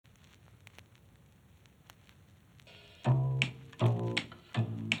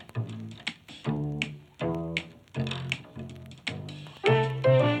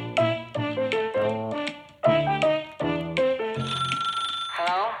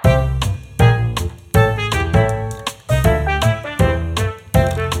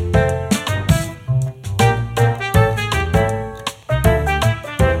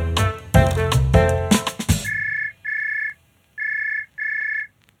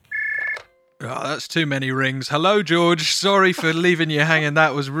Oh, that's too many rings. Hello, George. Sorry for leaving you hanging.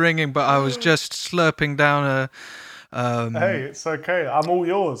 That was ringing, but I was just slurping down a... Hey, it's okay. I'm all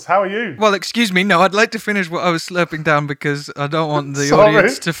yours. How are you? Well, excuse me. No, I'd like to finish what I was slurping down because I don't want the Sorry.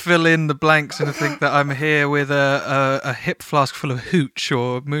 audience to fill in the blanks and think that I'm here with a hip flask full of hooch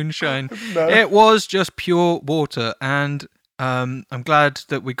or moonshine. No. It was just pure water, and I'm glad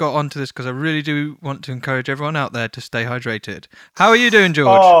that we got onto this because I really do want to encourage everyone out there to stay hydrated. How are you doing,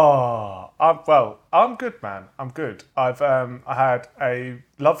 George? Oh, I'm good, man. I'm good. I had a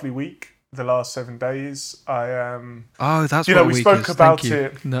lovely week. The last 7 days, Oh, that's you what know, a we week spoke is. about Thank you.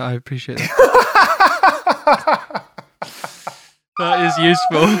 it. No, I appreciate that. That is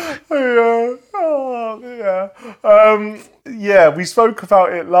useful. Yeah, we spoke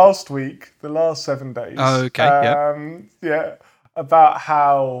about it last week, the last 7 days. Oh, okay, Yeah, about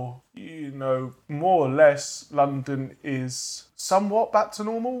how, more or less London is somewhat back to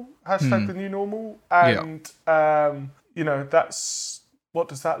normal, hashtag the new normal. And, what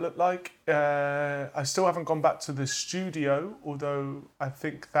does that look like? I still haven't gone back to the studio, although I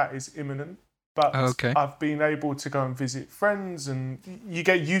think that is imminent. But Okay. I've been able to go and visit friends, and you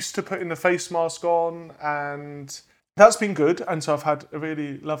get used to putting the face mask on, and that's been good. And so I've had a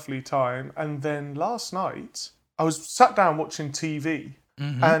really lovely time. And then last night, I was sat down watching TV,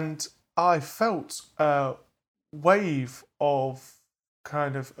 and I felt a wave of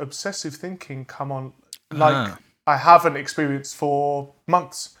kind of obsessive thinking come on, like I haven't experienced for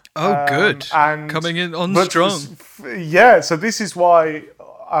months. Oh, good. And coming in on but strong. So this is why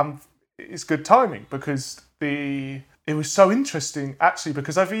it's good timing, because it was so interesting, actually,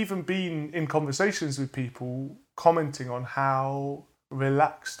 because I've even been in conversations with people commenting on how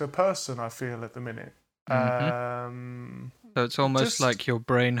relaxed a person I feel at the minute. So it's almost like your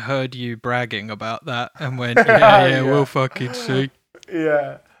brain heard you bragging about that and went, yeah, we'll fucking see.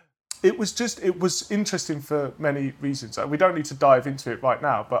 Yeah. It was interesting for many reasons. We don't need to dive into it right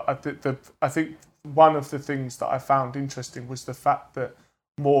now, but I think one of the things that I found interesting was the fact that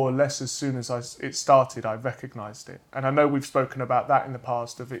more or less as soon as it started, I recognised it. And I know we've spoken about that in the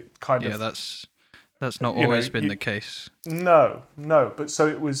past, of it kind of... Yeah, that's not always been the case. No, but so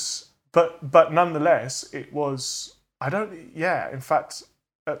it was... But nonetheless, it was... in fact,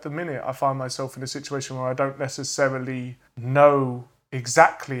 at the minute, I find myself in a situation where I don't necessarily know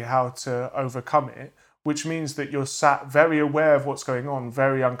exactly how to overcome it, which means that you're sat very aware of what's going on,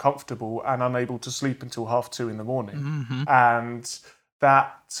 very uncomfortable, and unable to sleep until 2:30 in the morning. And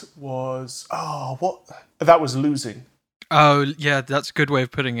that was that was losing. Oh yeah, that's a good way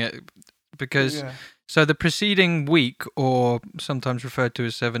of putting it, because so the preceding week, or sometimes referred to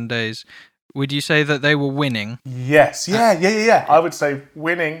as 7 days, would you say that they were winning? Yes. Yeah. I would say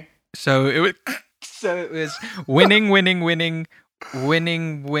winning. So it was winning, winning,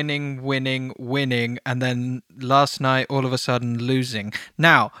 and then last night all of a sudden losing.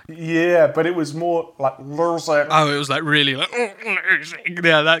 Now, yeah, but it was more like losing. Oh, it was like really like losing,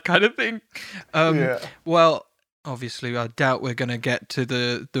 yeah, that kind of thing. Well, obviously, I doubt we're gonna get to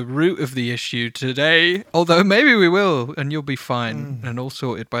the root of the issue today. Although maybe we will, and you'll be fine and all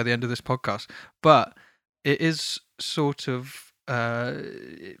sorted by the end of this podcast. But it is sort of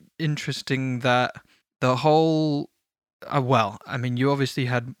interesting that the whole. You obviously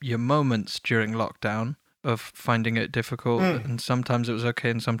had your moments during lockdown of finding it difficult, and sometimes it was okay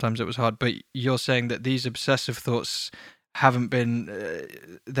and sometimes it was hard. But you're saying that these obsessive thoughts haven't been...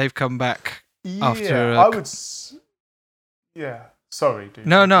 they've come back after... I would... Yeah, sorry, dude.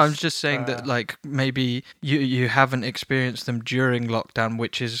 No, I'm just saying that, like, maybe you haven't experienced them during lockdown,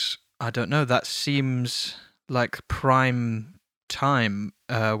 which is, I don't know, that seems like prime time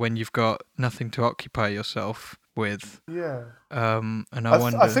when you've got nothing to occupy yourself with. And I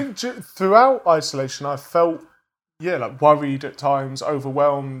wonder... I think throughout isolation I felt like worried at times,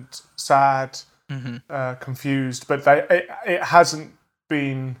 overwhelmed, sad, confused, but it hasn't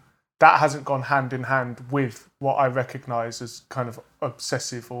gone hand in hand with what I recognise as kind of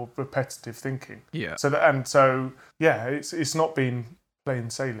obsessive or repetitive thinking. It's not been plain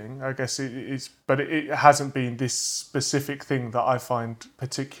sailing, I guess but it hasn't been this specific thing that I find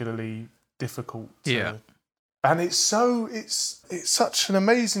particularly difficult to... And it's such an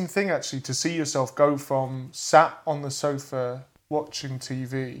amazing thing, actually, to see yourself go from sat on the sofa watching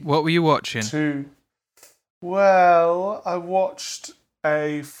TV. What were you watching? I watched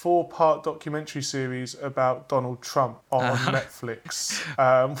a 4-part documentary series about Donald Trump on Netflix.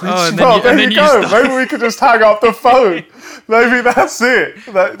 There you go. Maybe we could just hang up the phone. Maybe that's it.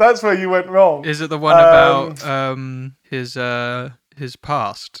 That's where you went wrong. Is it the one about his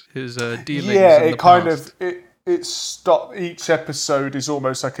past, his dealings? Yeah, in the past? each episode is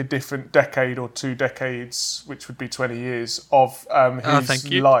almost like a different decade or 2 decades, which would be 20 years of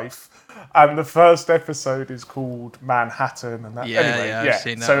his life. And the first episode is called Manhattan, and that. I've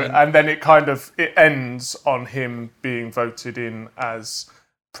seen that. So, and then it ends on him being voted in as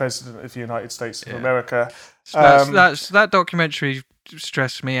President of the United States of America. So that documentary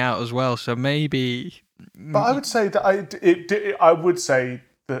stressed me out as well. So maybe. But I would say that I would say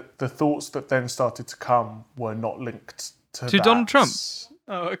that the thoughts that then started to come were not linked to Donald Trump.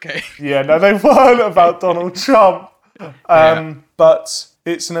 Oh, okay. Yeah, no, they weren't about Donald Trump. But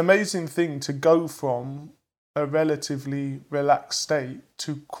it's an amazing thing to go from a relatively relaxed state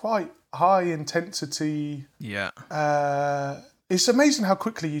to quite high intensity. Yeah. It's amazing how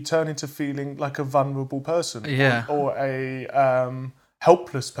quickly you turn into feeling like a vulnerable person. Yeah. Or a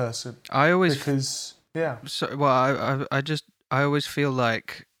helpless person. I always feel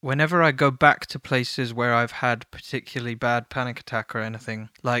like whenever I go back to places where I've had particularly bad panic attack or anything,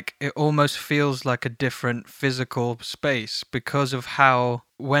 like it almost feels like a different physical space because of how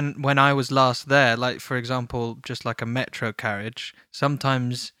when I was last there, like for example, just like a metro carriage,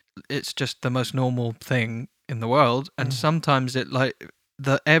 sometimes it's just the most normal thing in the world, and sometimes it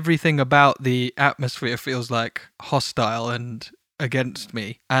everything about the atmosphere feels like hostile and against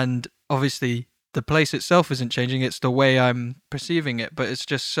me, and obviously the place itself isn't changing, it's the way I'm perceiving it, but it's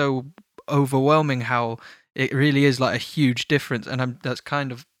just so overwhelming how it really is like a huge difference. And that's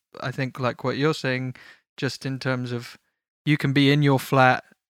kind of, I think, like what you're saying, just in terms of you can be in your flat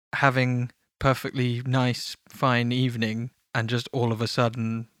having perfectly nice, fine evening, and just all of a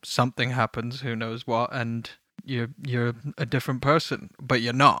sudden something happens, who knows what, and you're a different person, but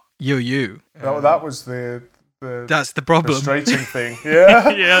you're not. You're you. That was that's the problem. Frustrating thing. Yeah.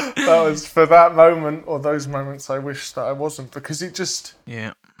 Yeah. That was for that moment or those moments I wish that I wasn't, because it just.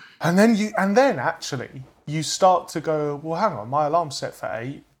 Yeah. And then actually you start to go, well, hang on, my alarm's set for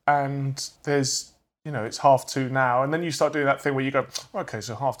 8 and there's, it's 2:30 now, and then you start doing that thing where you go, okay,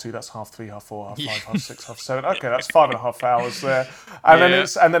 so 2:30, that's 3:30, 4:30, 5:30, 6:30, 7:30. Okay, that's 5.5 hours there, and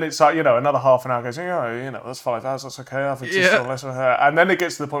then it's like another half an hour goes, that's 5 hours, that's okay. I've just done less of her, and then it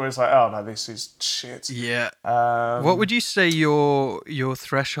gets to the point where it's like, oh no, this is shit. Yeah. What would you say your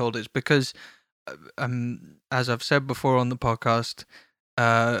threshold is? Because, as I've said before on the podcast,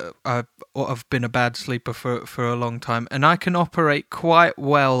 I've been a bad sleeper for a long time, and I can operate quite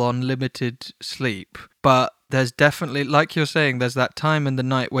well on limited sleep, but there's definitely, like you're saying, there's that time in the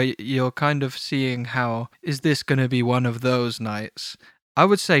night where you're kind of seeing how, is this going to be one of those nights? I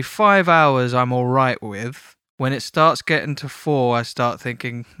would say 5 hours I'm all right with. When it starts getting to 4, I start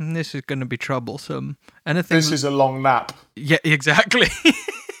thinking, this is going to be troublesome. This is a long nap. Yeah, exactly.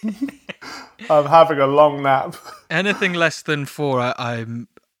 I'm having a long nap. Anything less than 4,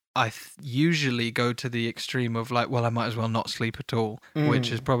 I usually go to the extreme of like, well, I might as well not sleep at all,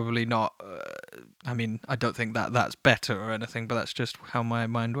 which is probably not. I don't think that's better or anything, but that's just how my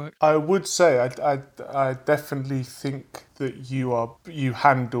mind works. I would say I definitely think that you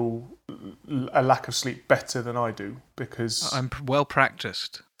handle a lack of sleep better than I do, because I'm well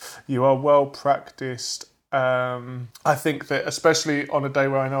practiced. You are well practiced. I think that especially on a day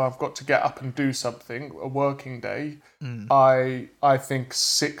where I know I've got to get up and do something, a working day, I think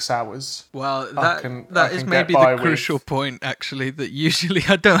 6 hours. Well, that is maybe the crucial point, actually, that usually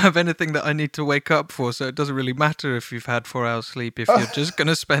I don't have anything that I need to wake up for, so it doesn't really matter if you've had 4 hours sleep if you're just going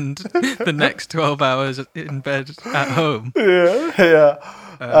to spend the next 12 hours in bed at home. Yeah.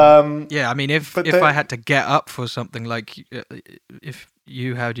 If I had to get up for something, like if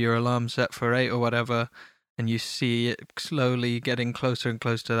you had your alarm set for 8 or whatever, and you see it slowly getting closer and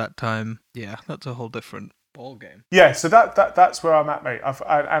closer to that time, that's a whole different ball game. Yeah, so that's where I'm at, mate.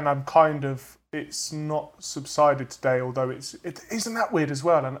 I'm kind of, it's not subsided today, although it isn't that weird as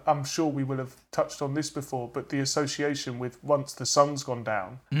well, and I'm sure we will have touched on this before, but the association with once the sun's gone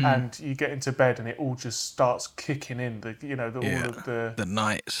down and you get into bed and it all just starts kicking in, the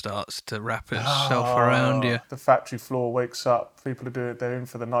night starts to wrap itself around you. The factory floor wakes up, people they're in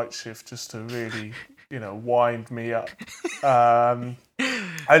for the night shift just to really wind me up.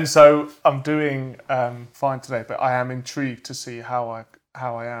 And so I'm doing fine today, but I am intrigued to see how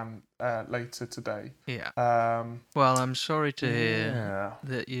I am later today. Yeah. Well, I'm sorry to hear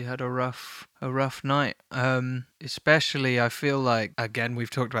that you had a rough night. Especially, I feel like, again, we've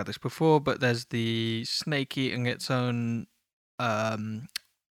talked about this before, but there's the snake eating its own, how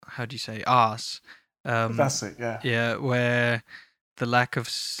do you say, arse. That's it. Yeah. Yeah, where the lack of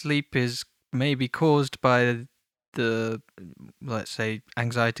sleep is maybe caused by the, let's say,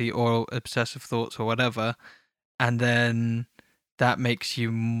 anxiety or obsessive thoughts or whatever, and then that makes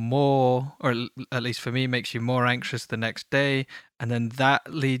you more, or at least for me, makes you more anxious the next day. And then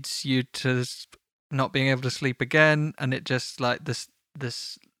that leads you to not being able to sleep again. And it just like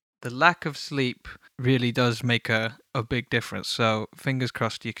the lack of sleep really does make a big difference. So fingers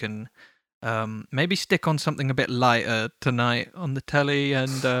crossed you can maybe stick on something a bit lighter tonight on the telly.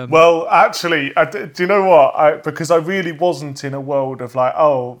 And well, actually, do you know what? Because I really wasn't in a world of like,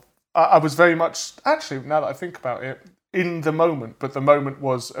 I was very much, actually, now that I think about it, in the moment, but the moment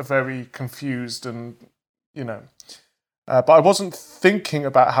was a very confused and, but I wasn't thinking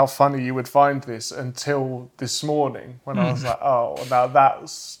about how funny you would find this until this morning when I was like, oh, now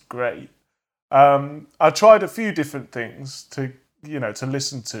that's great. I tried a few different things to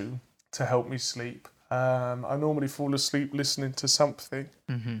listen to help me sleep. I normally fall asleep listening to something.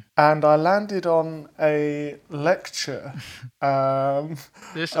 And I landed on a lecture.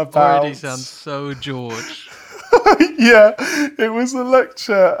 This already sounds so George. Yeah, it was a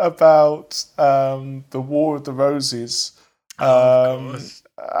lecture about the War of the Roses. Of course.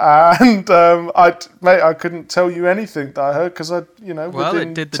 And I couldn't tell you anything that I heard because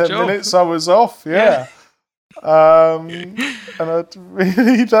within 10 minutes I was off. Yeah. And I'd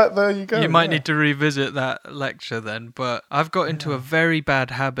really there you go. You might need to revisit that lecture then. But I've got into a very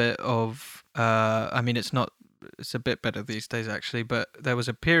bad habit of it's a bit better these days actually, but there was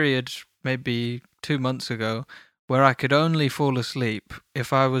a period maybe 2 months ago where I could only fall asleep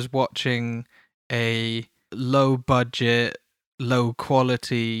if I was watching a low budget, low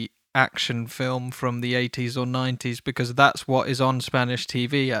quality action film from the 80s or 90s, because that's what is on Spanish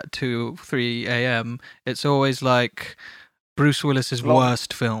TV at 2-3 a.m. It's always like Bruce Willis's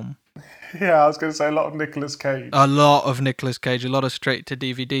worst film. Yeah, I was going to say a lot of Nicolas Cage. A lot of Nicolas Cage, a lot of straight to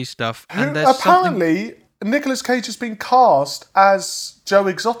DVD stuff. And apparently Nicolas Cage has been cast as Joe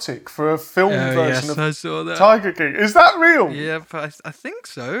Exotic for a film version of I saw that. Tiger King. Is that real? Yeah, I think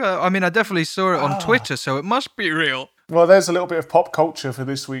so. I definitely saw it on Twitter, so it must be real. Well, there's a little bit of pop culture for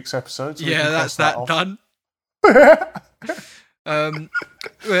this week's episode. So that's that done. But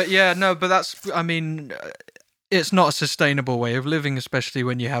that's, it's not a sustainable way of living, especially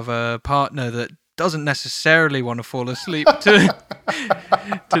when you have a partner that doesn't necessarily want to fall asleep to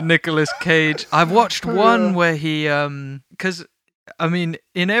Nicolas Cage. I've watched one where he, because in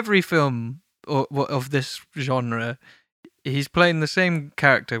every film of this genre, he's playing the same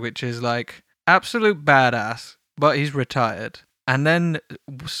character, which is like absolute badass, but he's retired. And then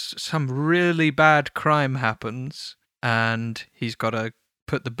some really bad crime happens, and he's got to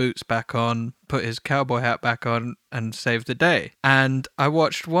put the boots back on, put his cowboy hat back on, and save the day. And I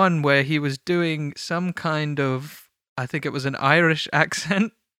watched one where he was doing some kind of, I think it was an Irish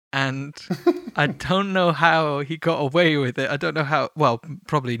accent, and I don't know how he got away with it. I don't know how, well,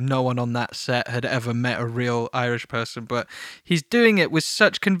 probably no one on that set had ever met a real Irish person, but he's doing it with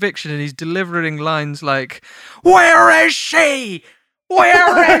such conviction, and he's delivering lines like, "Where is she?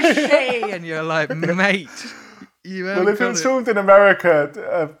 Where is she?" And you're like, mate, well, if it's filmed in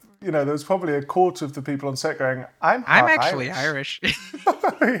America, there's probably a quarter of the people on set going, I'm actually Irish.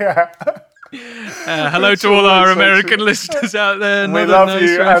 Yeah. Hello to all our American listeners out there. We love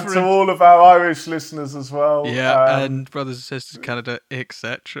you, and to all of our Irish listeners as well. Yeah, and brothers and sisters, Canada,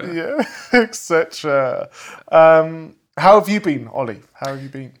 etc. Yeah, etc. How have you been, Ollie? How have you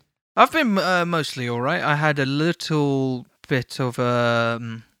been? I've been mostly all right. I had a little bit of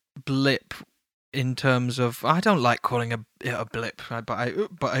a blip in terms of, I don't like calling it a blip, but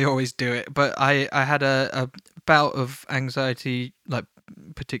I always do it. But I had a bout of anxiety, like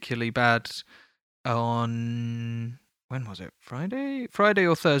particularly bad on, when was it? Friday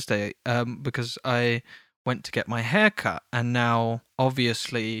or Thursday? Because I went to get my hair cut, and now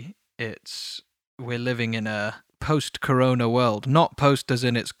obviously we're living in a post-corona world. Not post as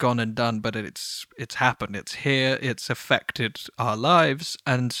in it's gone and done, but it's happened. It's here. It's affected our lives,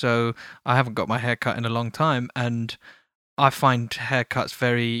 and so I haven't got my hair cut in a long time, and I find haircuts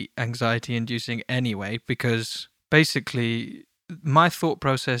very anxiety-inducing anyway, because basically my thought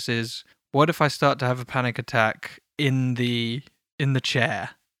process is, what if I start to have a panic attack in the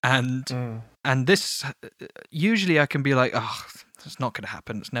chair? And this, usually I can be like, oh, it's not going to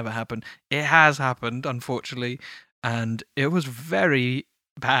happen. It's never happened. It has happened, unfortunately. And it was very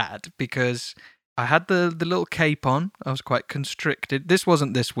bad because I had the little cape on. I was quite constricted. This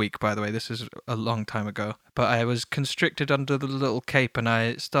wasn't this week, by the way. This is a long time ago. But I was constricted under the little cape, and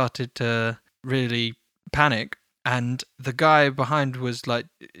I started to really panic. And the guy behind was like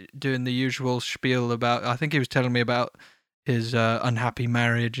doing the usual spiel about, I think he was telling me about his unhappy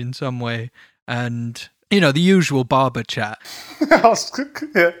marriage in some way. And, the usual barber chat.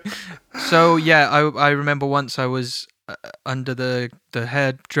 Yeah. So, yeah, I remember once I was under the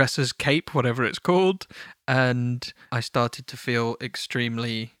hairdresser's cape, whatever it's called, and I started to feel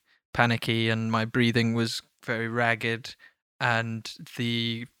extremely panicky, and my breathing was very ragged, and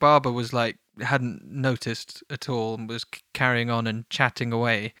the barber was like hadn't noticed at all and was carrying on and chatting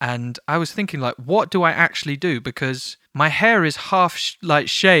away. And I was thinking, like, what do I actually do? Because my hair is half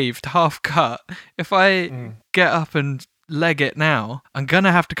shaved, half cut. If I get up and leg it now, I'm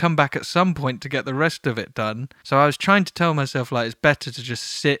gonna have to come back at some point to get the rest of it done. So I was trying to tell myself, like, it's better to just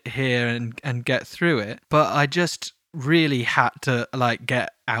sit here and get through it. But I just really had to I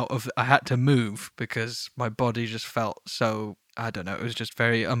had to move because my body just felt so, I don't know, it was just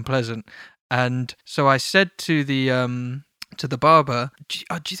very unpleasant. And so I said to the barber, do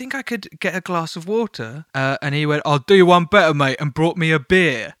you think I could get a glass of water? And he went, I'll do you one better, mate, and brought me a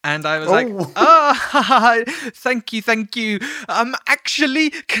beer. And I was like, thank you.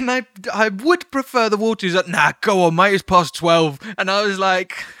 Actually, I would prefer the water. He's like, nah, go on, mate, it's past 12. And I was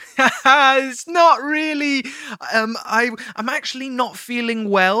like, it's not really, I'm actually not feeling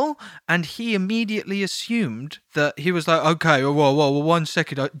well. And he immediately assumed that he was like, okay, whoa, 1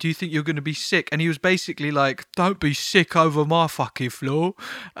 second, do you think you're going to be sick? And he was basically like, don't be sick over my fucking floor.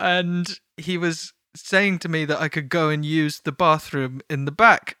 And he was saying to me that I could go and use the bathroom in the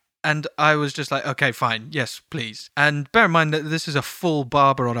back. And I was just like, okay, fine, yes, please. And bear in mind that this is a full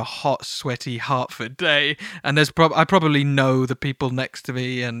barber on a hot, sweaty Hertford day, and I probably know the people next to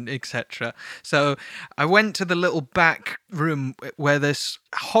me and etc. So I went to the little back room where this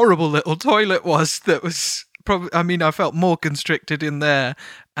horrible little toilet was that was I felt more constricted in there,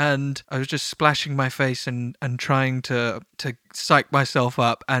 and I was just splashing my face and trying to psych myself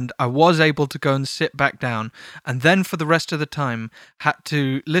up, and I was able to go and sit back down, and then for the rest of the time had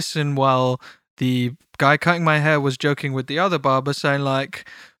to listen while the guy cutting my hair was joking with the other barber, saying like,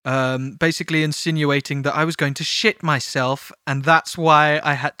 basically insinuating that I was going to shit myself, and that's why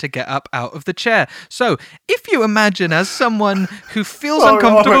I had to get up out of the chair. So, if you imagine as someone who feels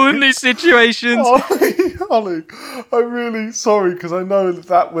uncomfortable in these situations... Ollie, I'm really sorry, because I know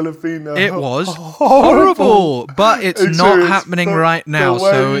that will have been... it was horrible, but it's not happening right now,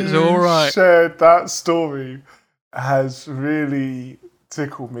 so it's all right. Shared that story has really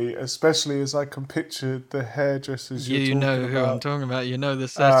tickled me, especially as I can picture the hairdressers you're talking about. You know who I'm talking about. You know the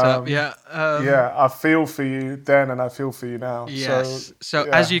setup. Yeah, I feel for you then, and I feel for you now. Yes. So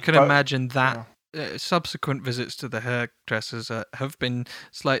as you can imagine, that subsequent visits to the hairdressers have been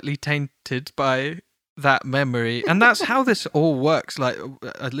slightly tainted by that memory, and that's how this all works. Like,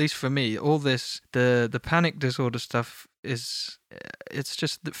 at least for me, all this the panic disorder stuff it's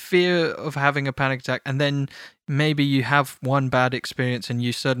just the fear of having a panic attack, and then maybe you have one bad experience and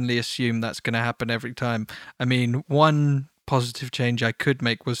you suddenly assume that's going to happen every time. I mean, one positive change I could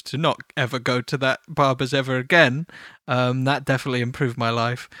make was to not ever go to that barber's ever again. That definitely improved my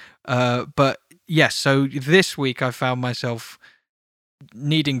life. But yes, so this week I found myself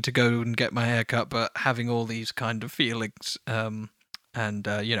needing to go and get my hair cut, but having all these kind of feelings, and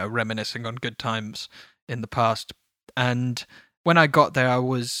reminiscing on good times in the past. And when I got there, I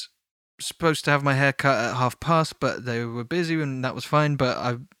was supposed to have my hair cut at past, but they were busy, and that was fine. But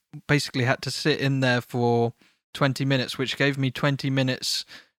I basically had to sit in there for 20 minutes, which gave me 20 minutes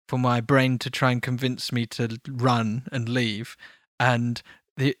for my brain to try and convince me to run and leave. And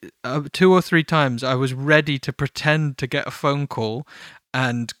the 2 or 3 times I was ready to pretend to get a phone call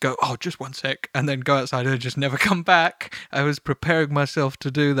and go, oh, just 1 sec, and then go outside and just never come back. I was preparing myself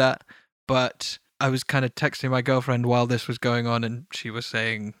to do that, but I was kind of texting my girlfriend while this was going on, and she was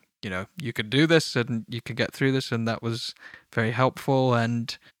saying, you could do this and you could get through this, and that was very helpful.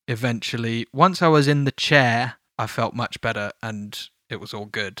 And eventually, once I was in the chair, I felt much better and it was all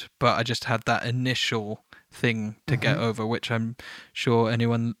good. But I just had that initial thing to get over, which I'm sure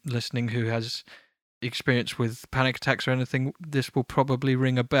anyone listening who has experience with panic attacks or anything, this will probably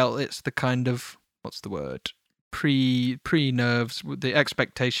ring a bell. It's the kind of, what's the word? Pre-nerves. The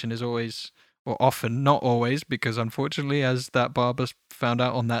expectation is always... or often, not always, because unfortunately, as that barber found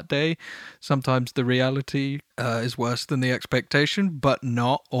out on that day, sometimes the reality is worse than the expectation, but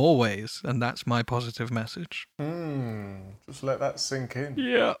not always. And that's my positive message. Just let that sink in.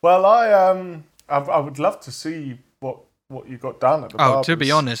 Yeah. Well, I would love to see what you got done at the barber's. To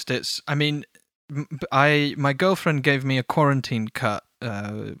be honest, my girlfriend gave me a quarantine cut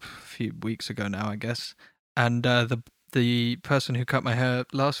a few weeks ago now, I guess, and the person who cut my hair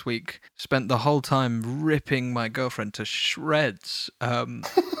last week spent the whole time ripping my girlfriend to shreds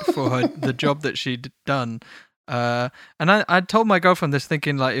for the job that she'd done. And I told my girlfriend this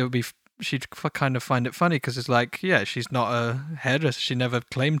thinking like it would be, she'd kind of find it funny because it's like, yeah, she's not a hairdresser. She never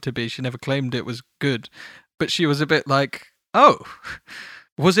claimed to be. She never claimed it was good. but she was a bit like, oh,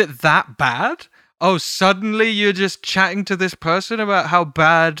 was it that bad? Oh, suddenly you're just chatting to this person about how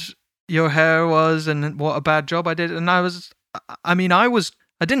bad your hair was and what a bad job I did. And I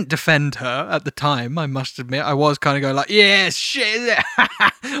didn't defend her at the time, I must admit. I was kind of going like, yeah, shit,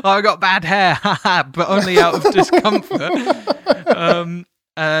 I got bad hair, but only out of discomfort.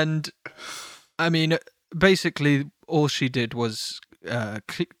 And I mean, basically all she did was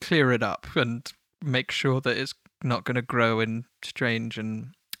clear it up and make sure that it's not going to grow in strange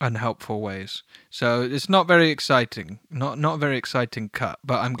and unhelpful ways. So it's not very exciting, not a very exciting cut,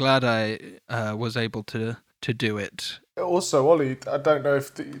 but I'm glad I was able to do it. Also, Ollie, I don't know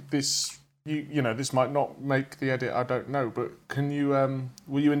if this might not make the edit, I don't know, but can you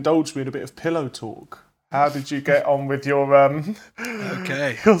will you indulge me in a bit of pillow talk? How did you get on with your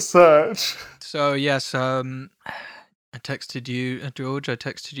okay, your search? So yes, I texted you, George. I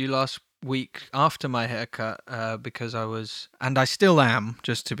texted you last week after my haircut because I was, and I still am,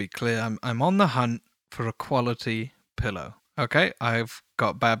 just to be clear, I'm on the hunt for a quality pillow. Okay, I've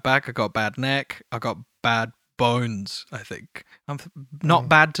got bad back, I got bad neck, I got bad bones. I think I'm not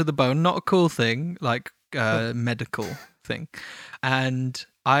bad to the bone, not a cool thing like medical thing. And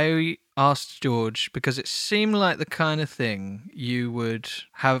I asked George because it seemed like the kind of thing you would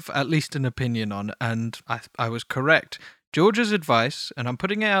have at least an opinion on, and I was correct. George's advice, and I'm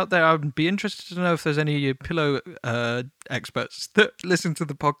putting it out there, I'd be interested to know if there's any pillow experts that listen to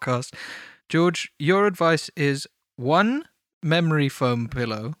the podcast. George, your advice is 1 memory foam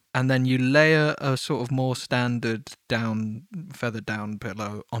pillow, and then you layer a sort of more standard feather down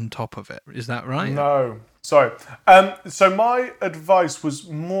pillow on top of it. Is that right? No. Sorry. So my advice was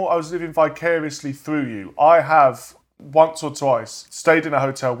more, I was living vicariously through you. I have once or twice stayed in a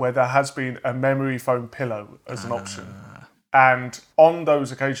hotel where there has been a memory foam pillow as an option. And on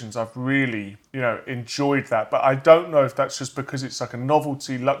those occasions, I've really, enjoyed that. But I don't know if that's just because it's like a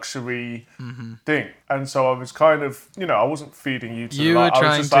novelty, luxury thing. And so I was kind of, I wasn't feeding you to You were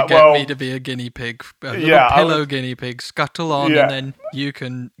trying to get me to be a guinea pig, a little pillow guinea pig, scuttle on, and then you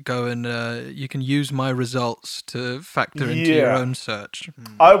can go and you can use my results to factor into your own search.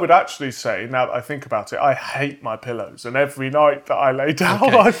 I would actually say, now that I think about it, I hate my pillows. And every night that I lay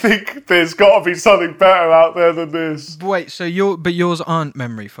down, I think there's got to be something better out there than this. Wait, so yours aren't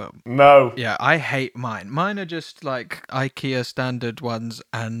memory foam? No. Yeah, I hate mine. Mine are just like IKEA standard ones,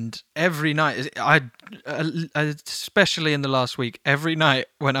 and every night, especially in the last week, every night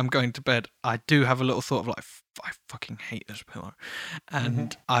when I'm going to bed, I do have a little thought of like, I fucking hate this pillow,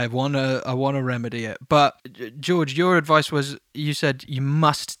 and I wanna remedy it. But George, your advice was, you said you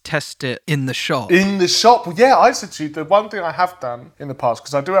must test it in the shop. In the shop? Well, yeah, I said to you, the one thing I have done in the past,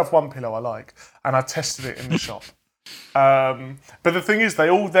 because I do have one pillow I like, and I tested it in the shop. But the thing is, they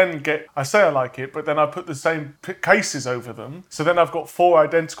all then get, I say I like it, but then I put the same cases over them. So then I've got 4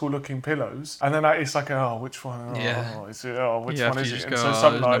 identical looking pillows, and then it's like, which one? Which one is it? And so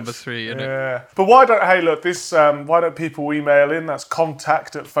some nights, number 3. Yeah. But why don't people email in? That's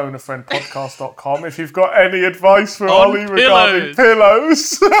contact@phoneafriendpodcast.com if you've got any advice for Ollie regarding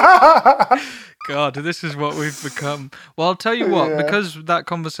pillows. God, this is what we've become. Well, I'll tell you what, because that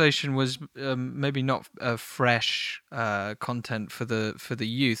conversation was maybe not fresh content for the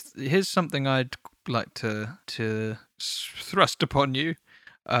youth. Here's something I'd like to thrust upon you.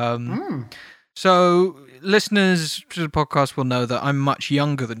 So, listeners to the podcast will know that I'm much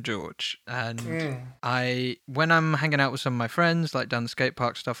younger than George, and when I'm hanging out with some of my friends, like down the skate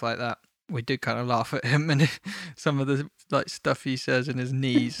park, stuff like that, we do kind of laugh at him and some of the stuff he says in his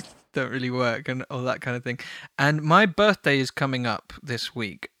knees don't really work and all that kind of thing. And my birthday is coming up this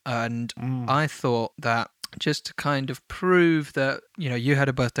week, and I thought that just to kind of prove that, you had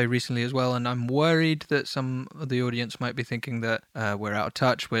a birthday recently as well, and I'm worried that some of the audience might be thinking that we're out of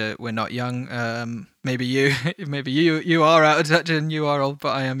touch, we're not young. Maybe you are out of touch and you are old,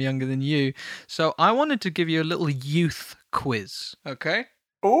 but I am younger than you. So I wanted to give you a little youth quiz, okay?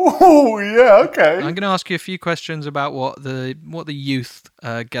 Oh, yeah, okay. I'm going to ask you a few questions about what the youth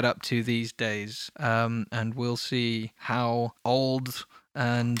get up to these days, and we'll see how old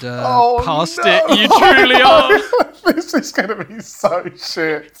and past it you truly are. This is going to be so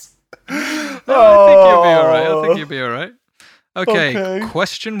shit. No, I think you'll be all right. Okay.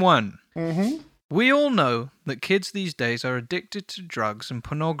 Question 1. We all know that kids these days are addicted to drugs and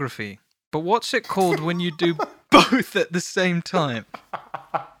pornography, but what's it called when you do both at the same time?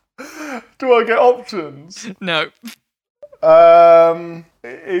 Do I get options? No.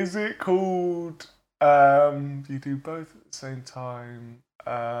 Is it called you do both at the same time?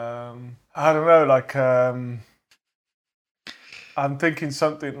 I don't know, like I'm thinking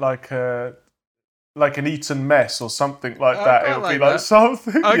something like like an Eton mess or something like that. It would be like that.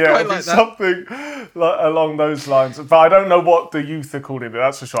 something, yeah, it'd be something like along those lines. But I don't know what the youth are calling it.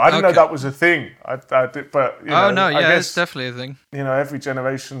 That's for sure. I didn't know that was a thing. I did, but you know, no, I yeah, guess, it's definitely a thing. You know, every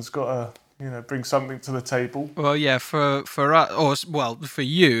generation's got to bring something to the table. Well, yeah, for us, or well, for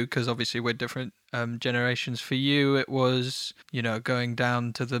you, because obviously we're different generations. For you, it was going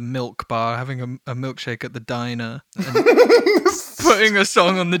down to the milk bar, having a milkshake at the diner, and putting a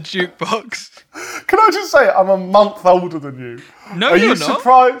song on the jukebox. Can I just say, I'm a month older than you. No, are you're you not.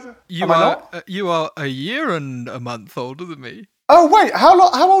 Surprised? You Am I are. not? You are a year and a month older than me. Oh wait,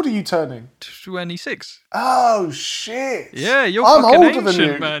 how old are you turning? 26. Oh shit! Yeah, you're I'm fucking older ancient,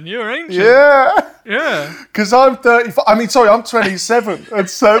 than you, man. You're ancient. Yeah. Yeah. Because I'm 35. I mean, sorry, I'm 27, and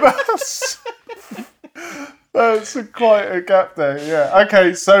so that's quite a gap there. Yeah.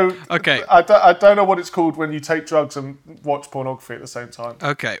 Okay. So. Okay. I don't know what it's called when you take drugs and watch pornography at the same time.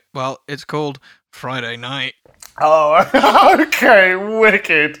 Okay. Well, it's called Friday Night. Oh, okay,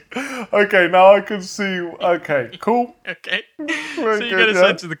 wicked. Okay, now I can see. Okay, cool. Okay. So you get a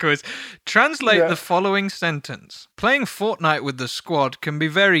sense of the quiz. Translate the following sentence. Playing Fortnite with the squad can be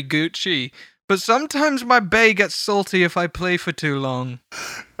very Gucci, but sometimes my bae gets salty if I play for too long.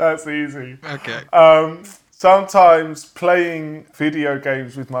 That's easy. Okay. Sometimes playing video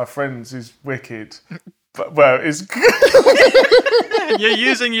games with my friends is wicked. But, well, it's You're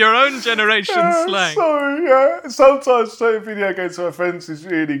using your own generation slang. Sorry, yeah. Sometimes playing video games with my friends is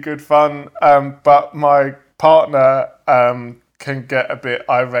really good fun, but my partner can get a bit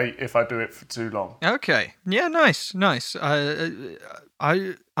irate if I do it for too long. Okay. Yeah, nice.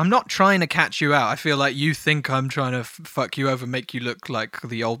 I'm not trying to catch you out. I feel like you think I'm trying to fuck you over, make you look like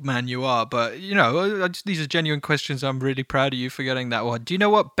the old man you are. But, these are genuine questions. I'm really proud of you for getting that one. Do you know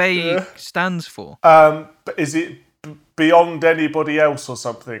what BAE stands for? Is it beyond anybody else or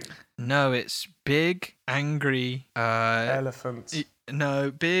something? No, it's big, angry... elephants. No,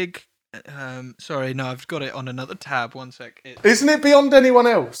 big... sorry, no, I've got it on another tab. One sec. Isn't it beyond anyone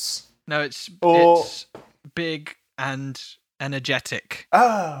else? No, it's big and... energetic.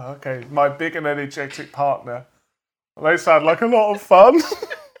 Ah, okay. My big and energetic partner. They sound like a lot of fun.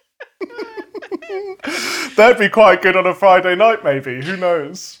 That'd be quite good on a Friday night, maybe. Who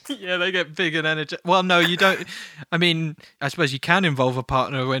knows? Yeah, they get big and energetic. Well, no, you don't. I mean, I suppose you can involve a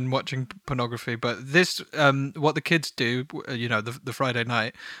partner when watching pornography, but this, what the kids do, the Friday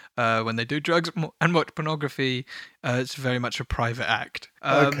night, when they do drugs and watch pornography, it's very much a private act.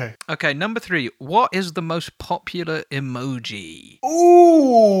 Okay, number 3. What is the most popular emoji?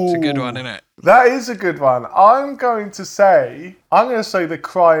 Ooh! It's a good one, isn't it? That is a good one. I'm going to say the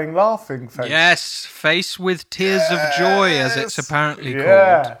crying, laughing face. Yes, face with tears of joy, as it's apparently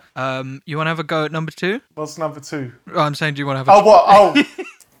called. You want to have a go at number 2? What's number 2? Oh, I'm saying, do you want to have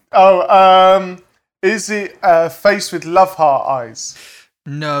is it face with love heart eyes?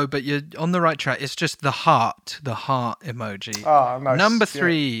 No, but you're on the right track. It's just the heart emoji. Ah, nice. Number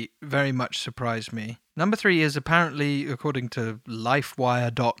 3 very much surprised me. Number 3 is apparently, according to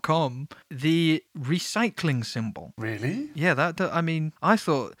lifewire.com, the recycling symbol. Really? Yeah, I mean, I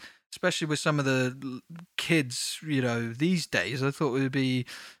thought, especially with some of the kids, these days, I thought it would be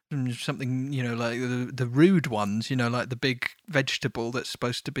something, like the rude ones, like the big vegetable that's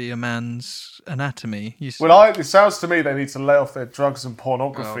supposed to be a man's anatomy. Well, it sounds to me they need to lay off their drugs and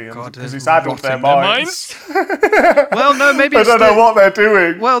pornography because it's addled their minds. Well, no, maybe they don't know what they're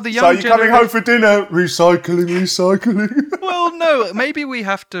doing. Well, the young so you're coming home for dinner, recycling. Well, no, maybe we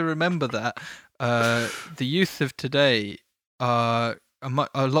have to remember that the youth of today are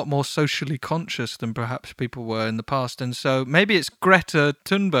a lot more socially conscious than perhaps people were in the past, and so maybe it's Greta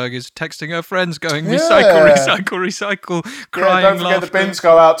Thunberg is texting her friends going recycle, crying, don't forget laughter. the bins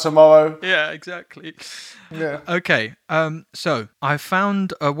go out tomorrow. Yeah, exactly. Yeah. Okay, so I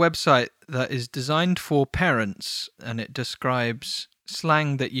found a website that is designed for parents, and it describes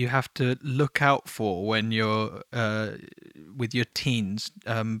slang that you have to look out for when you're with your teens,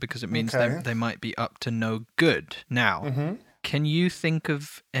 because it means they might be up to no good. Now, can you think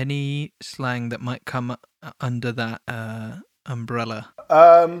of any slang that might come under that umbrella?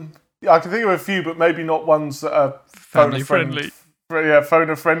 I can think of a few, but maybe not ones that are family friendly. Yeah,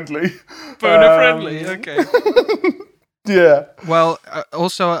 phoner friendly. Phoner friendly, okay. Yeah. Well,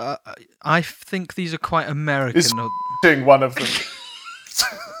 also, I think these are quite American. Is one of them.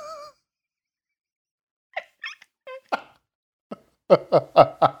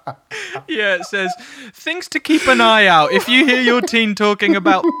 Yeah, it says, things to keep an eye out. If you hear your teen talking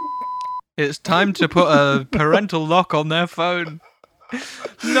about... It's time to put a parental lock on their phone.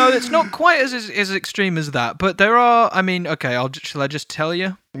 No, it's not quite as extreme as that, but there are. I mean, okay, shall I just tell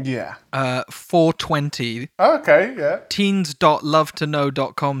you? Yeah. 420. Okay, yeah.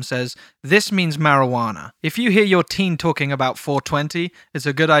 Teens.lovetoknow.com says, this means marijuana. If you hear your teen talking about 420, it's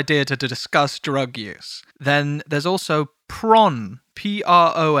a good idea to discuss drug use. Then there's also PRON,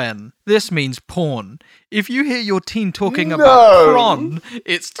 P-R-O-N. This means porn. If you hear your teen talking about prawn,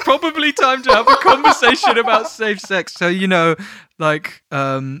 it's probably time to have a conversation about safe sex. So, like...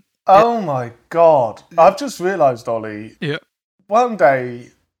 oh my God. I've just realised, Ollie. Yeah. One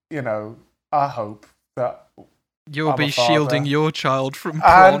day, I hope that you'll be shielding your child from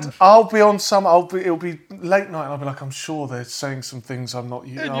prawn. And I'll be on it'll be late night and I'll be like, I'm sure they're saying some things I'm not,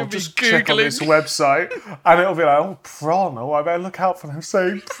 I'll just check on this website and it'll be like, oh, prawn, I better look out for them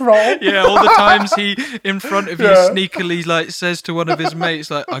saying prawn. Yeah, all the times he, in front of you, sneakily, like, says to one of his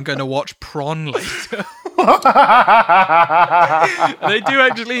mates, like, I'm going to watch prawn later. They do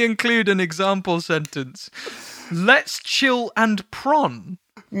actually include an example sentence. Let's chill and prawn.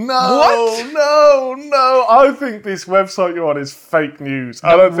 No. I think this website you're on is fake news.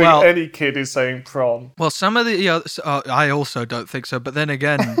 I don't think any kid is saying prawn. Well, some of the others, I also don't think so. But then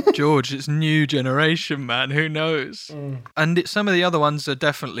again, George, it's new generation, man. Who knows? And some of the other ones are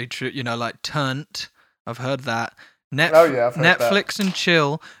definitely true. Like Turnt. I've heard that. I've heard Netflix and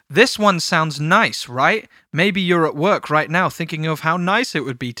chill. This one sounds nice, right? Maybe you're at work right now thinking of how nice it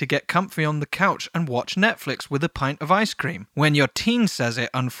would be to get comfy on the couch and watch Netflix with a pint of ice cream. When your teen says it,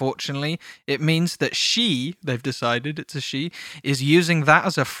 unfortunately, it means that they've decided it's a she, is using that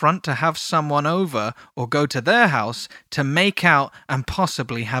as a front to have someone over or go to their house to make out and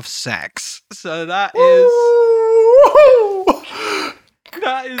possibly have sex. So that is...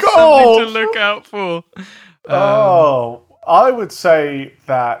 that is something to look out for. I would say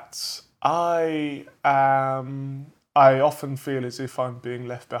that I often feel as if I'm being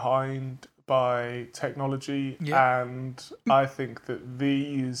left behind by technology, and I think that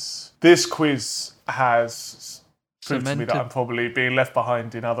this quiz has proved to me that I'm probably being left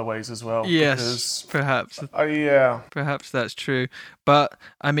behind in other ways as well. Yes, perhaps. Perhaps that's true. But,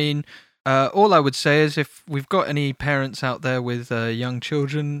 I mean... all I would say is if we've got any parents out there with young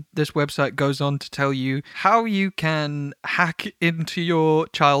children, this website goes on to tell you how you can hack into your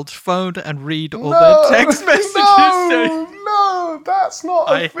child's phone and read all their text messages. No, that's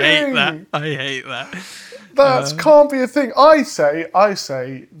not a thing. I hate that. That can't be a thing. I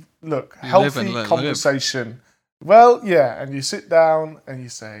say, look, healthy conversation. Well, yeah, and you sit down and you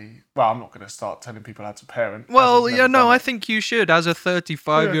say, well, I'm not going to start telling people how to parent. Well, I think you should, as a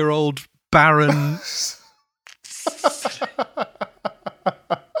 35-year-old barren...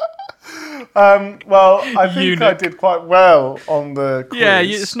 I think I did quite well on the quiz. Yeah,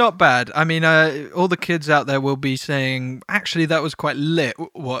 it's not bad. I mean, all the kids out there will be saying, actually, that was quite lit,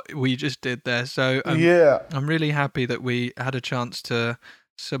 what we just did there. So I'm really happy that we had a chance to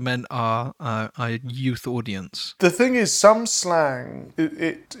cement our youth audience. The thing is, some slang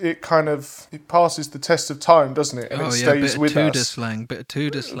it kind of passes the test of time, doesn't it? And it stays with us. Bit of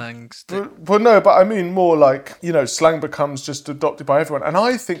Tudor slang. Well, no, but I mean more like slang becomes just adopted by everyone, and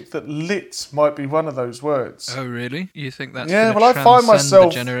I think that lit might be one of those words. Oh, really? You think that's I find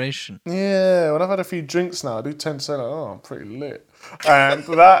myself the generation? Yeah, when I've had a few drinks now, I do tend to say, I'm pretty lit. And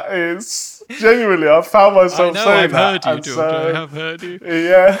that is genuinely, I've found myself saying that. I have heard you.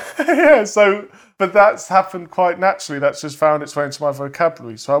 Yeah. So, but that's happened quite naturally. That's just found its way into my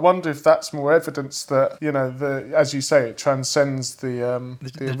vocabulary. So I wonder if that's more evidence that as you say, it transcends the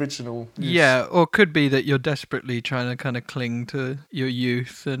original use. Yeah, or could be that you're desperately trying to kind of cling to your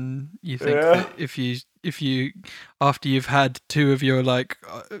youth, and you think that if you after you've had two of your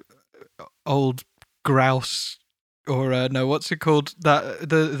old grouse. Or no, what's it called? That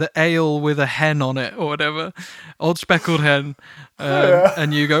the ale with a hen on it, or whatever, old speckled hen,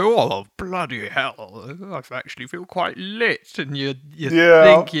 and you go, oh bloody hell! I actually feel quite lit, and you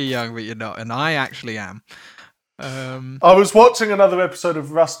think you're young, but you're not, and I actually am. I was watching another episode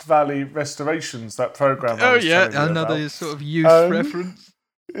of Rust Valley Restorations, that program. Another sort of youth reference.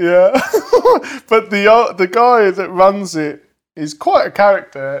 Yeah, but the guy that runs it is quite a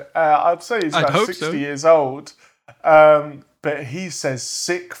character. I'd say he's about 60 years old. But he says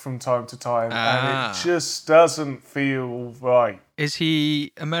sick from time to time, and it just doesn't feel right. Is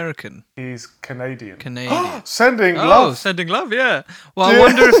he American? He's Canadian. Sending love. Sending love, yeah. Well, I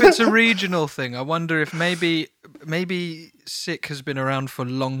wonder if it's a regional thing. I wonder if maybe sick has been around for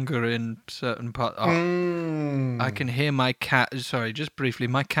longer in certain parts. I can hear my cat. Sorry, just briefly.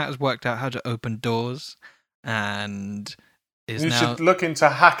 My cat has worked out how to open doors, and... You should look into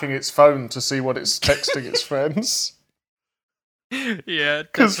hacking its phone to see what it's texting its friends. Yeah,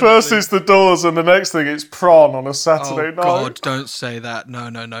 because first it's the Doors, and the next thing it's prawn on a Saturday night. Oh God, don't say that. No,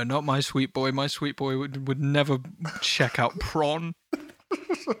 not my sweet boy. My sweet boy would never check out prawn.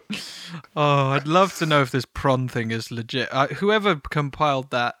 Oh, I'd love to know if this prawn thing is legit. Whoever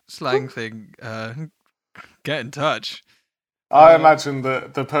compiled that slang thing, get in touch. I imagine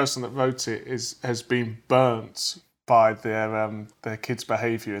that the person that wrote it has been burnt by their kids'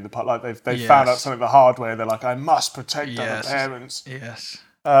 behaviour in the part. Like they found out something the hard way. They're like, I must protect our parents. Yes,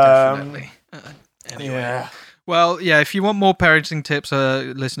 definitely. Anyway. Yeah. Well, yeah. If you want more parenting tips,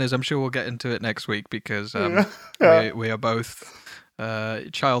 listeners, I'm sure we'll get into it next week because we are both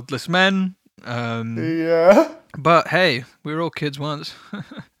childless men. Yeah. But hey, we were all kids once.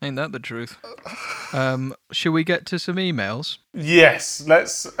 Ain't that the truth? Should we get to some emails? Yes.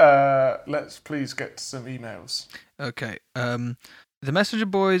 Let's please get to some emails. Okay. The Messenger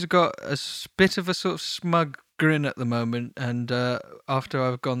Boy's got a bit of a sort of smug grin at the moment, and after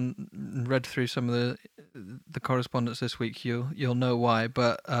I've gone and read through some of the correspondence this week, you'll know why.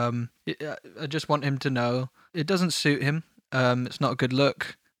 But I just want him to know it doesn't suit him. It's not a good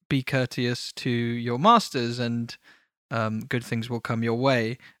look. Be courteous to your masters, and good things will come your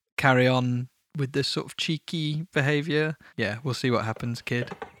way. Carry on with this sort of cheeky behaviour. Yeah, we'll see what happens,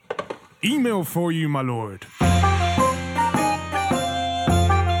 kid. Email for you, my lord.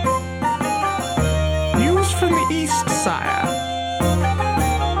 News from the East, sire.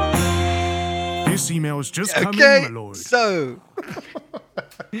 This email's just come in, my lord. So,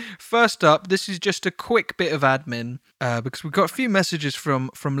 first up, this is just a quick bit of admin, because we've got a few messages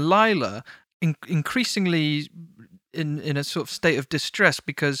from Lila, increasingly in a sort of state of distress,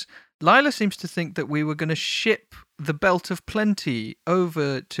 because Lila seems to think that we were going to ship the Belt of Plenty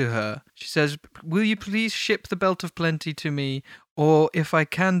over to her. She says, will you please ship the Belt of Plenty to me, or if I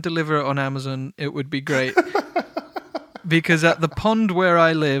can deliver it on Amazon, it would be great. Because at the pond where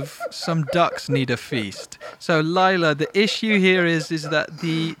I live, some ducks need a feast. So, Lila, the issue here is that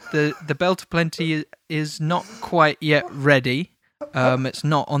the Belt of Plenty is not quite yet ready. It's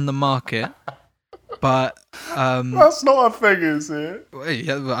not on the market. But that's not a thing, is it?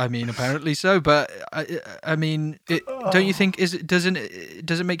 Yeah, I mean, apparently so. But I mean, don't you think does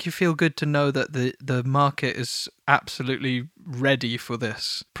it make you feel good to know that the market is absolutely ready for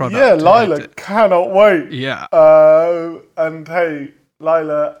this product? Yeah, Lila cannot wait. Yeah. And hey,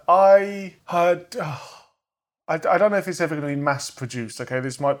 Lila, I heard. I don't know if it's ever going to be mass produced. Okay,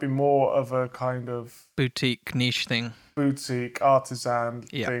 this might be more of a kind of boutique niche thing, boutique artisan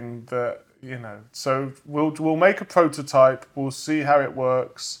thing that. So we'll make a prototype. We'll see how it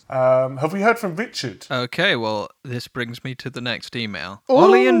works. Have we heard from Richard? Okay, well, this brings me to the next email. Ooh.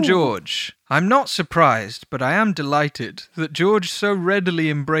 Ollie and George. I'm not surprised, but I am delighted that George so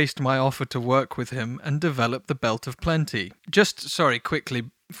readily embraced my offer to work with him and develop the Belt of Plenty. Quickly,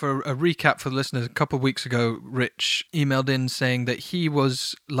 for a recap for the listeners, a couple of weeks ago, Rich emailed in saying that he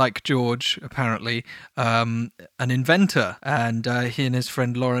was, like George, apparently, an inventor, and he and his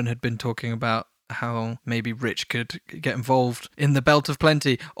friend Lauren had been talking about how maybe Rich could get involved in the Belt of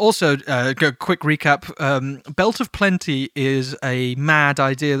Plenty. Also, quick recap, Belt of Plenty is a mad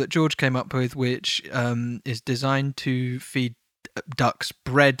idea that George came up with, which is designed to feed ducks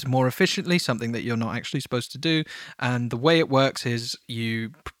bread more efficiently, something that you're not actually supposed to do. And the way it works is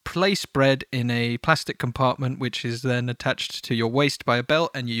you place bread in a plastic compartment, which is then attached to your waist by a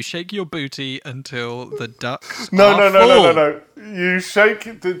belt, and you shake your booty until the ducks are full. No. You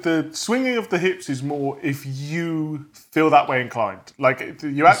shake the swinging of the hips is more if you feel that way inclined. Like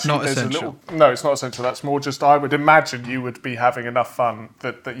you actually, it's not essential. No, it's not essential. That's more just I would imagine you would be having enough fun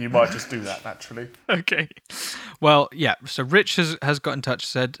that you might just do that naturally. Okay. Well, yeah. So Rich has got in touch,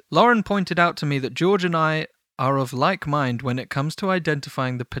 said, Lauren pointed out to me that George and I are of like mind when it comes to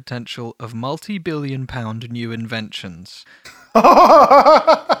identifying the potential of multi-billion-pound new inventions.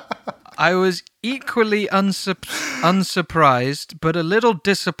 I was equally unsurprised, but a little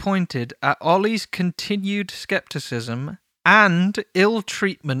disappointed at Ollie's continued skepticism and ill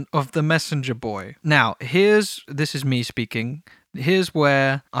treatment of the messenger boy. Now, this is me speaking. Here's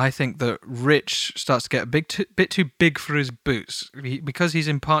where I think that Rich starts to get a bit too big for his boots. Because he's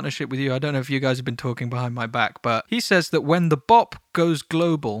in partnership with you, I don't know if you guys have been talking behind my back, but he says that when the BOP goes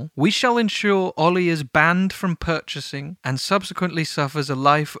global, we shall ensure Ollie is banned from purchasing and subsequently suffers a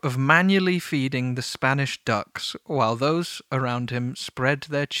life of manually feeding the Spanish ducks while those around him spread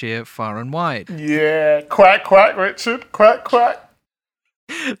their cheer far and wide. Yeah, quack, quack, Richard, quack, quack.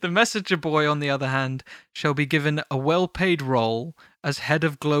 The messenger boy, on the other hand, shall be given a well-paid role as head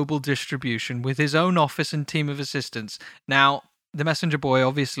of global distribution with his own office and team of assistants. Now, the messenger boy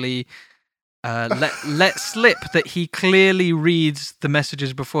obviously let slip that he clearly reads the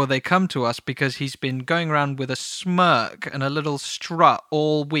messages before they come to us, because he's been going around with a smirk and a little strut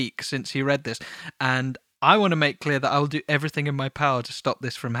all week since he read this. And I want to make clear that I will do everything in my power to stop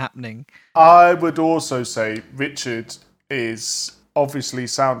this from happening. I would also say Richard is obviously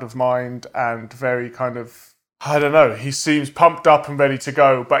sound of mind and very kind of, I don't know, he seems pumped up and ready to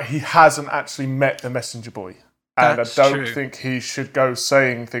go, but he hasn't actually met the messenger boy. And That's I don't true. think he should go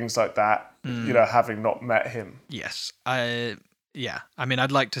saying things like that, having not met him. Yes. I mean,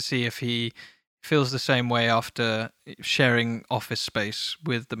 I'd like to see if he feels the same way after sharing office space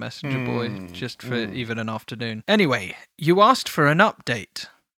with the messenger boy, just for even an afternoon. Anyway, you asked for an update.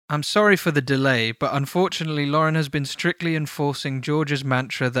 I'm sorry for the delay, but unfortunately Lauren has been strictly enforcing George's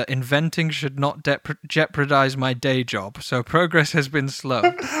mantra that inventing should not jeopardize my day job, so progress has been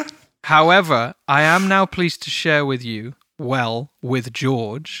slow. However, I am now pleased to share with you, with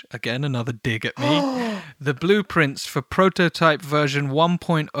George, again another dig at me, the blueprints for prototype version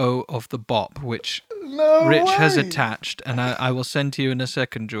 1.0 of the BOP, which Rich has attached, and I will send to you in a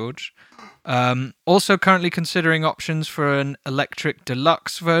second, George. Also currently considering options for an electric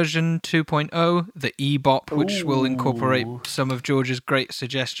deluxe version 2.0, the e-bop, which will incorporate some of George's great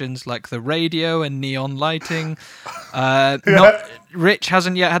suggestions like the radio and neon lighting. Rich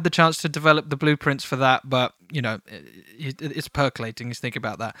hasn't yet had the chance to develop the blueprints for that, but it's percolating. He's thinking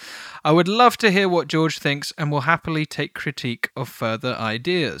about that. I would love to hear what George thinks and will happily take critique of further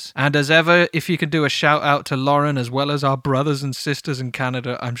ideas. And as ever, if you can do a shout out to Lauren as well as our brothers and sisters in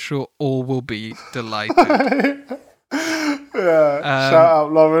Canada, I'm sure all will be delighted. Shout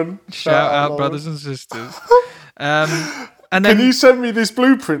out Lauren. Shout out Lauren. Brothers and sisters. And then, can you send me this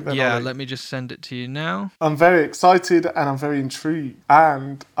blueprint then? Yeah, Ollie? let me just send it to you now. I'm very excited and I'm very intrigued.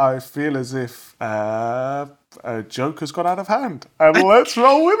 And I feel as if a joke has got out of hand. And let's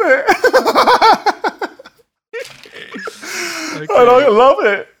roll with it. Okay. And I love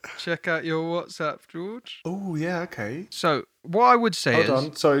it. Check out your WhatsApp, George. Oh, yeah, okay. So, what I would say Hold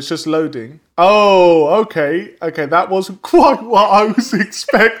on. Sorry, it's just loading. Oh, okay. Okay, that wasn't quite what I was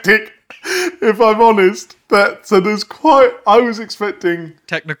expecting, if I'm honest. I was expecting...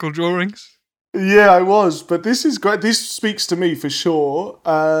 technical drawings? Yeah, I was. But this is great. This speaks to me for sure.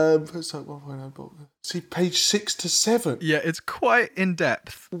 See, page 6 to 7. Yeah, it's quite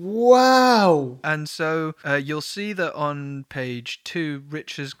in-depth. Wow. And so you'll see that on page 2,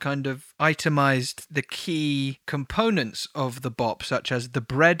 Rich has kind of itemized the key components of the BOP, such as the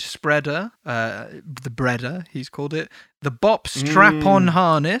bread spreader, the breader, he's called it, the BOP strap-on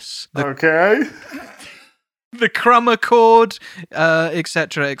harness, okay, the crummer cord,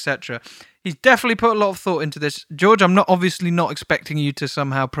 etc., etc. He's definitely put a lot of thought into this. George, I'm obviously not expecting you to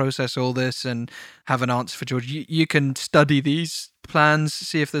somehow process all this and have an answer for George. You can study these plans,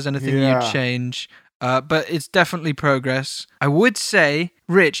 see if there's anything you'd change. But it's definitely progress. I would say,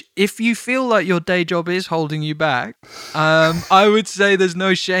 Rich, if you feel like your day job is holding you back, I would say there's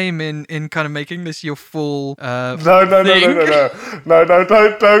no shame in kind of making this your full No,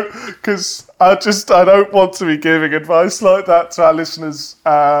 don't, because I don't want to be giving advice like that to our listeners.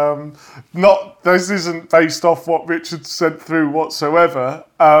 This isn't based off what Richard sent through whatsoever.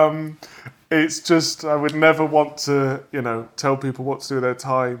 It's just I would never want to, tell people what to do with their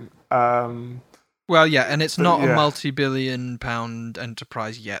time. Well, yeah, and it's not a multi-billion pound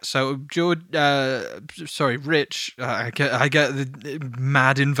enterprise yet. So, Rich, I get the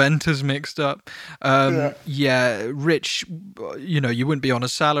mad inventors mixed up. Rich, you wouldn't be on a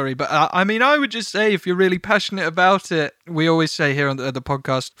salary, but I mean, I would just say if you're really passionate about it, we always say here on the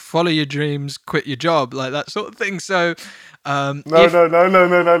podcast, follow your dreams, quit your job, like that sort of thing. So, No, I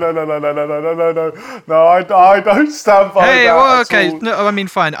don't stand by that. Hey, well, okay. No, I mean,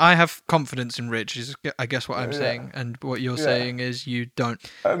 fine. I have confidence in Rich, is I guess what I'm saying. And what you're saying is you don't.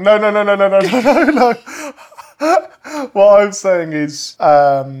 No. What I'm saying is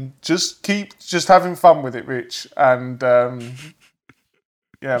just keep having fun with it, Rich. And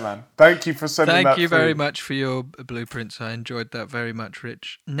yeah, man. Thank you for sending that. Thank you very much for your blueprints. I enjoyed that very much,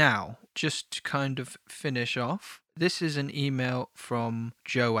 Rich. Now, just to kind of finish off, this is an email from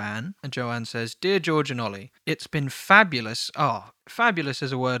Joanne, and Joanne says, Dear George and Ollie, it's been fabulous. Fabulous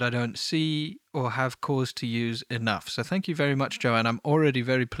is a word I don't see or have cause to use enough. So thank you very much, Joanne. I'm already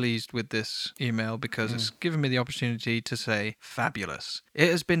very pleased with this email because it's given me the opportunity to say fabulous. It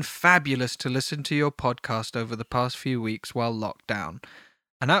has been fabulous to listen to your podcast over the past few weeks while locked down.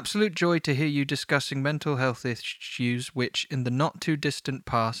 An absolute joy to hear you discussing mental health issues which, in the not-too-distant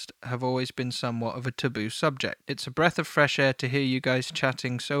past, have always been somewhat of a taboo subject. It's a breath of fresh air to hear you guys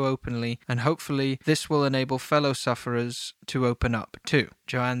chatting so openly, and hopefully this will enable fellow sufferers to open up too.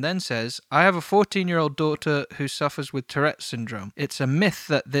 Joanne then says, I have a 14-year-old daughter who suffers with Tourette's syndrome. It's a myth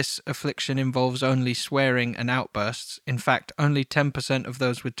that this affliction involves only swearing and outbursts. In fact, only 10% of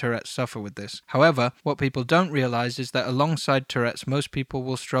those with Tourette's suffer with this. However, what people don't realize is that alongside Tourette's, most people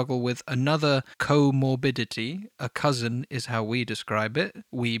will struggle with another comorbidity. A cousin is how we describe it,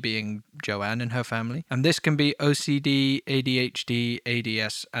 we being Joanne and her family. And this can be OCD, ADHD,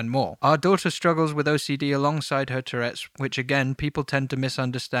 ADS, and more. Our daughter struggles with OCD alongside her Tourette's, which again, people tend to misunderstand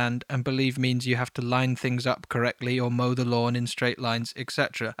and believe means you have to line things up correctly or mow the lawn in straight lines,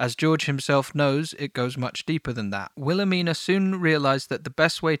 etc. As George himself knows, it goes much deeper than that. Wilhelmina soon realized that the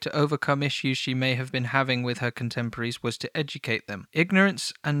best way to overcome issues she may have been having with her contemporaries was to educate them.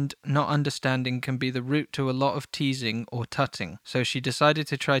 Ignorance and not understanding can be the root to a lot of teasing or tutting, so she decided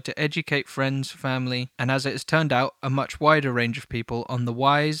to try to educate friends, family, and as it has turned out, a much wider range of people on the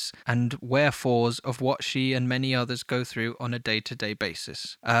whys and wherefores of what she and many others go through on a day-to-day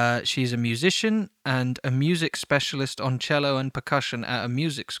basis. She's a musician and a music specialist on cello and percussion at a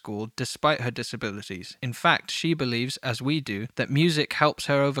music school despite her disabilities. In fact, she believes, as we do, that music helps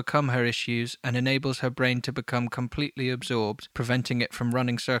her overcome her issues and enables her brain to become completely absorbed, preventing it from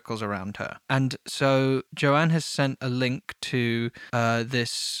running circles around her. And so Joanne has sent a link to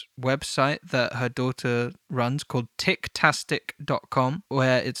this website that her daughter runs called ticktastic.com,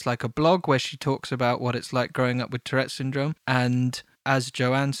 where it's like a blog where she talks about what it's like growing up with Tourette's syndrome. And as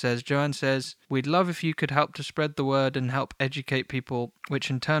Joanne says, we'd love if you could help to spread the word and help educate people,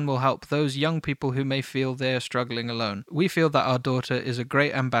 which in turn will help those young people who may feel they're struggling alone. We feel that our daughter is a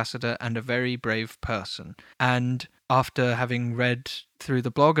great ambassador and a very brave person. And after having read through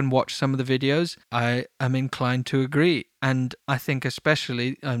the blog and watched some of the videos, I am inclined to agree. And I think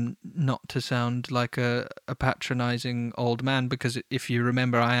especially, not to sound like a patronizing old man, because if you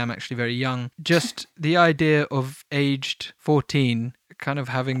remember, I am actually very young, just the idea of aged 14 kind of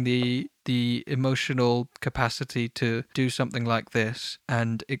having the emotional capacity to do something like this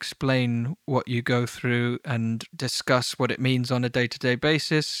and explain what you go through and discuss what it means on a day-to-day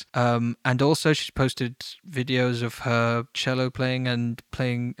basis. And also she's posted videos of her cello playing and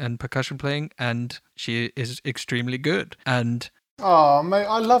percussion playing, and she is extremely good. And oh, mate,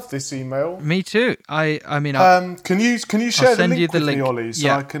 I love this email. Me too. I mean, can you share the link with me, Ollie, so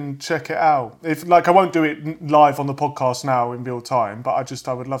I can check it out? If I won't do it live on the podcast now in real time, but I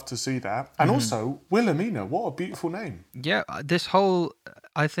would love to see that. And also, Wilhelmina, what a beautiful name. Yeah, I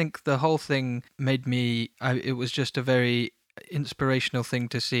think the whole thing made me. It was just a very inspirational thing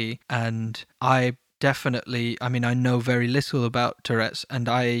to see, and I definitely. I mean, I know very little about Tourette's, and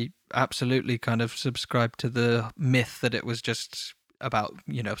I absolutely kind of subscribe to the myth that it was just about,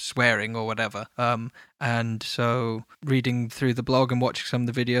 swearing or whatever. And so reading through the blog and watching some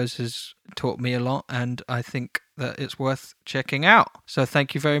of the videos has taught me a lot, and I think that it's worth checking out. So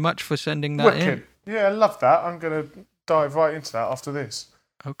thank you very much for sending that in. Yeah, I love that. I'm going to dive right into that after this.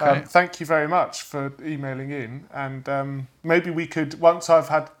 Okay. Thank you very much for emailing in, and maybe we could, once I've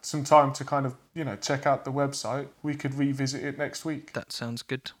had some time to kind of, check out the website, we could revisit it next week. That sounds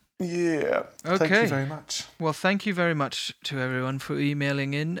good. Yeah. Okay. Thank you very much. Well, thank you very much to everyone for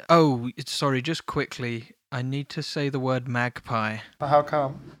emailing in. Oh, sorry, just quickly, I need to say the word magpie. How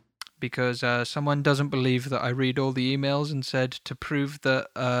come? Because someone doesn't believe that I read all the emails and said to prove that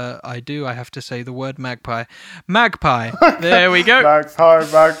I do, I have to say the word magpie. Magpie! There we go.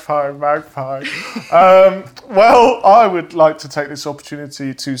 Magpie. Well, I would like to take this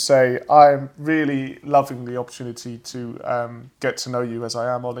opportunity to say I'm really loving the opportunity to get to know you as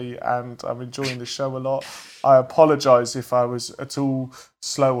I am, Ollie, and I'm enjoying the show a lot. I apologise if I was at all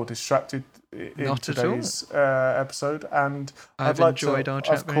slow or distracted in today's episode, and I'd like to,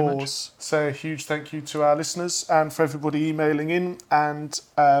 of course, say a huge thank you to our listeners and for everybody emailing in. And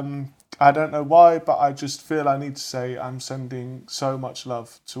I don't know why, but I just feel I need to say I'm sending so much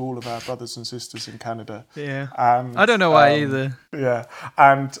love to all of our brothers and sisters in Canada. Yeah, and I don't know why either. Yeah,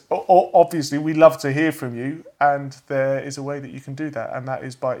 and obviously we love to hear from you, and there is a way that you can do that, and that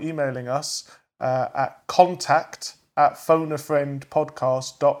is by emailing us at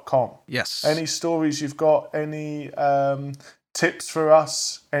contact@phoneafriendpodcast.com. Yes. Any stories you've got, any tips for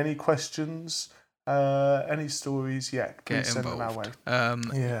us, any questions, any stories, please send them our way.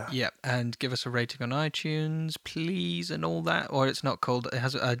 Yeah, and give us a rating on iTunes, please, and all that. Or it's not called. It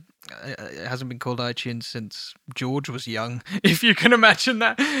hasn't been called iTunes since George was young. If you can imagine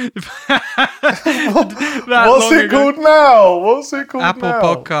that. What's it called now?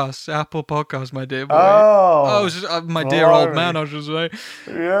 Apple Podcasts, my dear boy. My dear old man, I should say.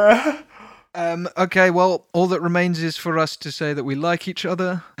 Yeah. Okay, well, all that remains is for us to say that we like each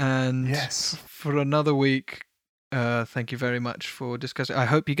other, and yes, for another week, Thank you very much for discussing. I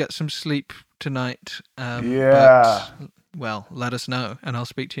hope you get some sleep tonight. Yeah. But, well, let us know, and I'll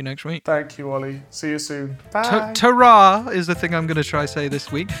speak to you next week. Thank you, Ollie. See you soon. Bye. Ta-ra is the thing I'm going to try say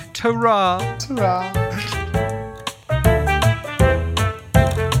this week. Ta-ra. Ta-ra.